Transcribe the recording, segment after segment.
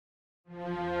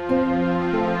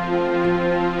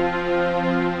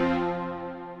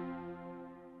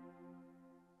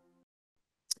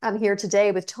I'm here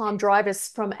today with Tom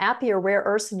Drivas from Appia Rare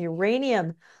Earths and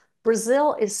Uranium.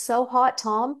 Brazil is so hot,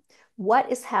 Tom.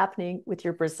 What is happening with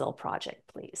your Brazil project,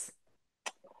 please?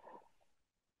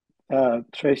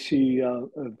 Tracy,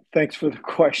 thanks for the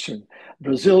question.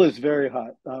 Brazil is very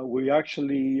hot. We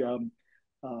actually,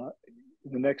 the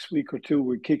next week or two,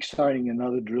 we're kickstarting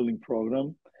another drilling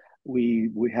program.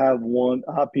 We have one,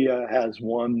 Appia has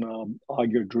one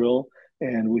auger drill,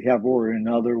 and we have or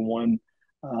another one,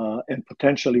 and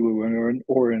potentially we will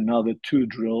or another two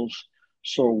drills.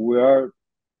 So we are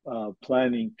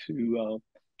planning to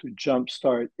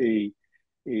jumpstart a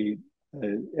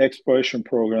exploration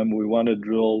program. We want to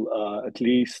drill at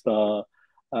least 200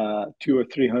 or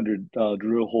 300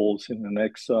 drill holes in the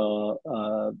next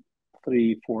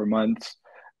 3 4 months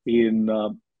in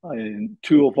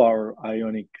two of our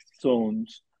ionic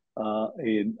zones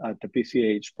at the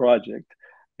PCH project,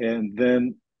 and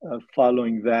then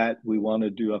following that, we want to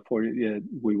do a 40.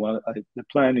 The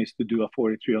plan is to do a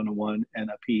 43-101 and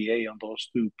a PEA on those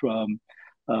two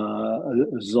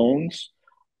zones.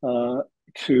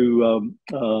 To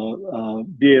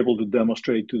be able to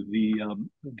demonstrate to the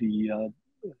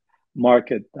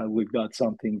market that we've got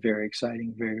something very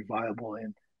exciting, very viable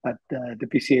at the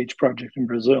PCH project in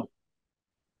Brazil.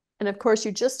 And of course,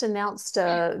 you just announced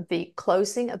the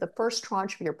closing of the first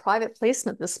tranche of your private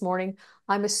placement this morning.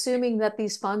 I'm assuming that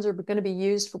these funds are going to be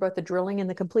used for both the drilling and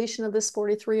the completion of this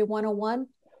 43-101?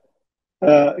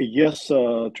 Yes,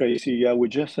 Tracy. Yeah, we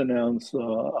just announced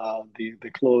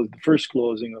the first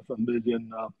closing of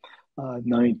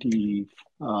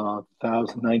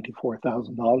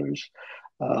 $1,094,000.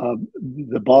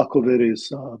 The bulk of it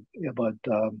is about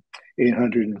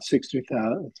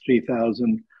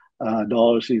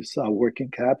 $863,000 is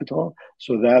working capital.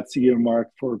 So that's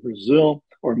earmarked for Brazil,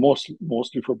 or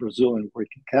mostly for Brazil and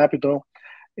working capital.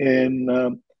 And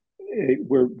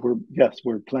we're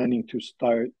planning to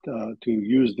start to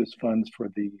use these funds for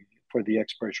the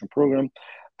exploration program,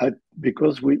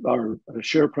 because our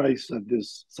share price at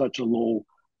such a low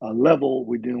level.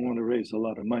 We didn't want to raise a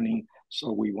lot of money,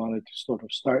 so we wanted to sort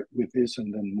of start with this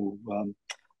and then move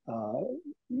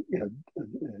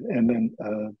and then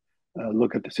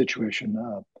look at the situation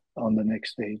on the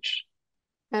next stage.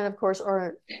 And of course,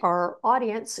 our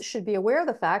audience should be aware of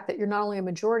the fact that you're not only a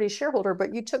majority shareholder,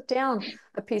 but you took down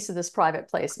a piece of this private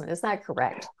placement. Is that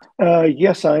correct?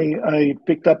 Yes, I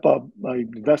picked up, I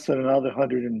invested another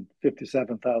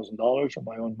 $157,000 of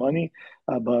my own money,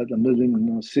 about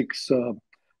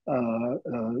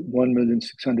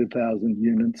 1,600,000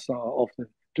 units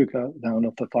took down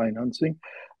of the financing.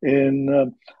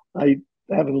 And I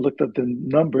haven't looked at the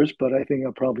numbers, but I think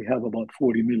I probably have about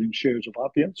 40 million shares of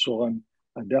Appia. So I'm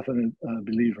a definite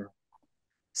believer.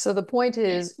 So the point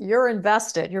is, you're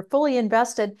invested, you're fully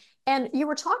invested. And you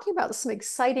were talking about some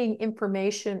exciting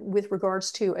information with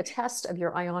regards to a test of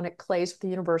your ionic clays with the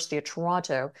University of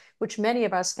Toronto, which many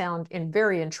of us found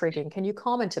very intriguing. Can you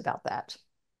comment about that?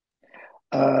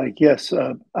 Yes,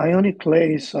 ionic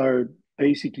clays are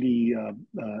basically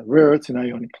rare earths in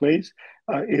ionic clays.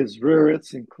 Is rare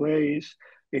earths in clays.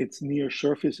 It's near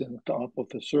surface and top of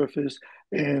the surface,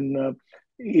 and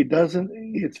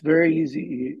it's very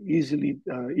easy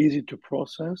to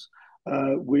process.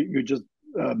 You just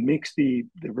mix the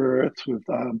rare earths with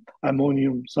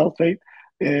ammonium sulfate,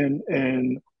 and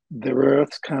the rare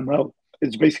earths come out.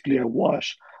 It's basically a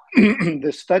wash.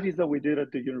 The studies that we did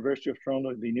at the University of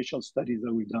Toronto, the initial studies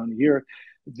that we've done here,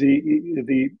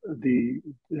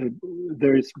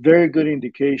 there's very good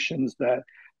indications that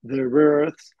the rare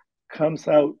earths comes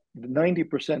out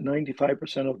 90%,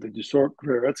 95% of the desorbed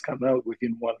rare earths come out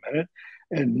within 1 minute,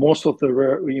 and most of the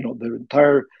the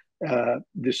entire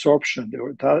desorption, the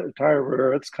entire rare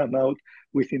earths come out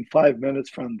within 5 minutes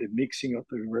from the mixing of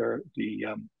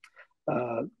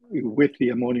with the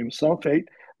ammonium sulfate.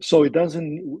 So it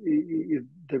doesn't.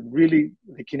 The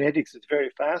kinetics is very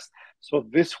fast. So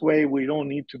this way, we don't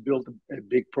need to build a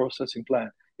big processing plant.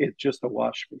 It's just a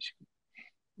wash, basically.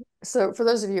 So for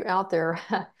those of you out there,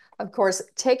 of course,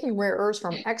 taking rare earths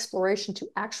from exploration to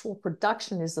actual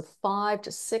production is a 5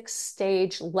 to 6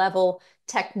 stage level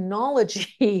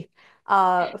technology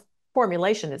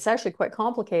formulation. It's actually quite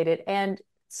complicated. And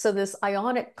so this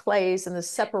ionic clays and the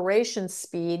separation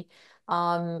speed,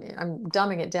 I'm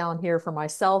dumbing it down here for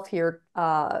myself here,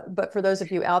 but for those of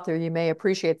you out there, you may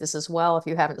appreciate this as well if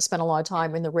you haven't spent a lot of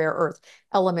time in the rare earth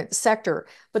element sector.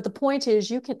 But the point is,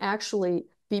 you can actually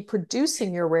be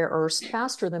producing your rare earths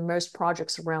faster than most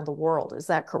projects around the world. Is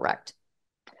that correct?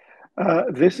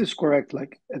 This is correct.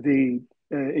 Like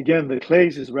again, the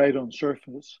clays is right on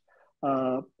surface,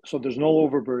 so there's no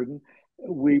overburden.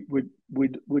 We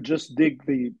just dig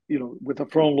with a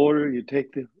front loader. You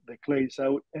take the clays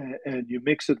out and you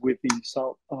mix it with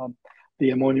the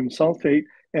ammonium sulfate,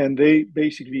 and they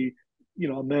basically,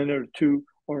 a minute or two,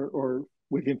 or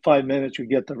within 5 minutes, you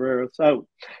get the rare earths out,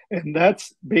 and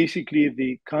that's basically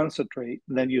the concentrate.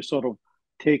 And then you sort of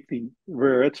take the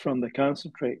rare earths from the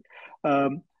concentrate.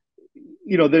 Um,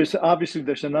 there's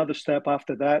another step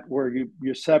after that where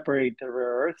you separate the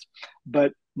rare earths,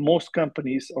 but most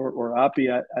companies or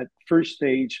Appia at first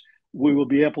stage, we will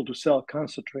be able to sell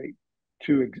concentrate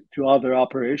to other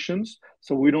operations,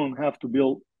 so we don't have to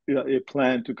build a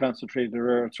plan to concentrate the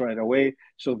rare earths right away.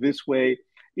 So this way,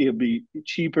 it'll be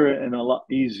cheaper and a lot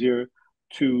easier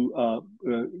to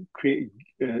create,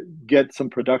 get some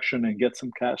production and get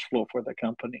some cash flow for the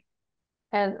company.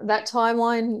 And that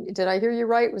timeline, did I hear you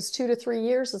right, was 2 to 3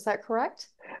 years? Is that correct?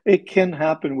 It can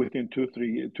happen within 2 or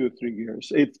 3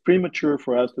 years. It's premature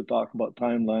for us to talk about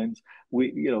timelines.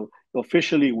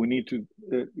 Officially, we need to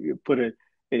put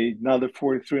another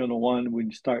 4301.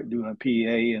 We start doing a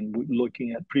PEA and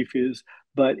looking at pre-feas.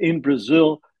 But in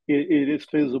Brazil, it is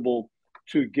feasible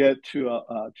to get to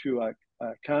a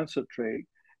concentrate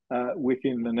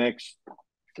within the next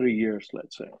 3 years,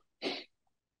 let's say.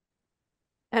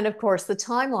 And of course, the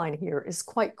timeline here is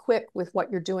quite quick with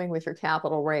what you're doing with your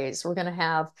capital raise. We're going to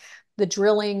have the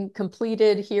drilling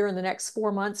completed here in the next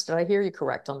 4 months. Did I hear you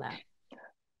correct on that?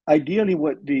 Ideally,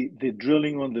 what the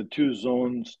drilling on the two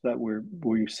zones that we're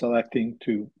selecting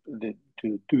to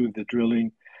do the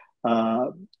drilling,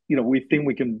 we think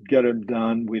we can get them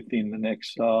done within the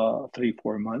next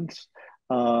 3-4 months.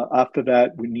 After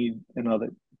that, we need another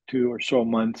 2 or so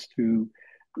months to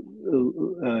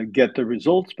get the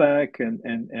results back and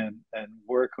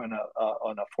work on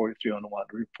a 4301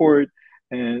 report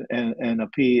and a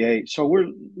PEA. So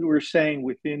we're saying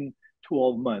within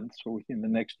 12 months, or within the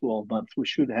next 12 months, we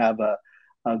should have a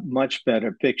much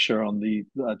better picture on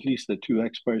at least the two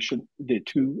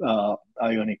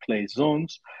Ionic-Clay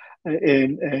zones.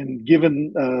 And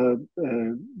given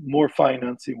more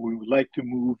financing, we would like to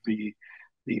move the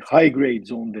high grade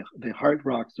zone, the hard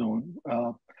rock zone,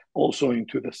 also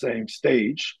into the same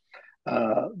stage.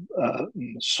 And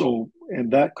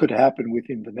that could happen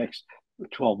within the next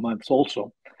 12 months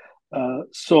also.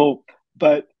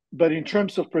 But in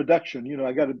terms of production,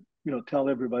 I got to tell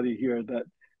everybody here that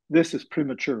this is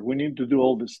premature. We need to do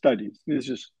all the studies. This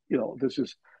is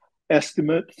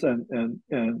estimates, and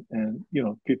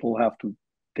people have to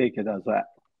take it as that.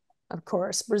 Of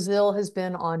course, Brazil has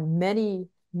been on many,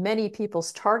 many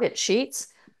people's target sheets.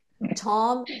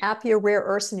 Tom, Appia Rare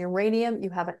Earths and Uranium, you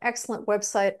have an excellent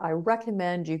website. I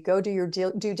recommend you go do your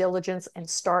due diligence and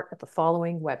start at the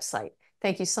following website.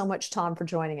 Thank you so much, Tom, for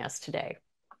joining us today.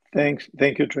 Thanks.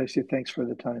 Thank you, Tracy. Thanks for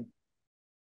the time.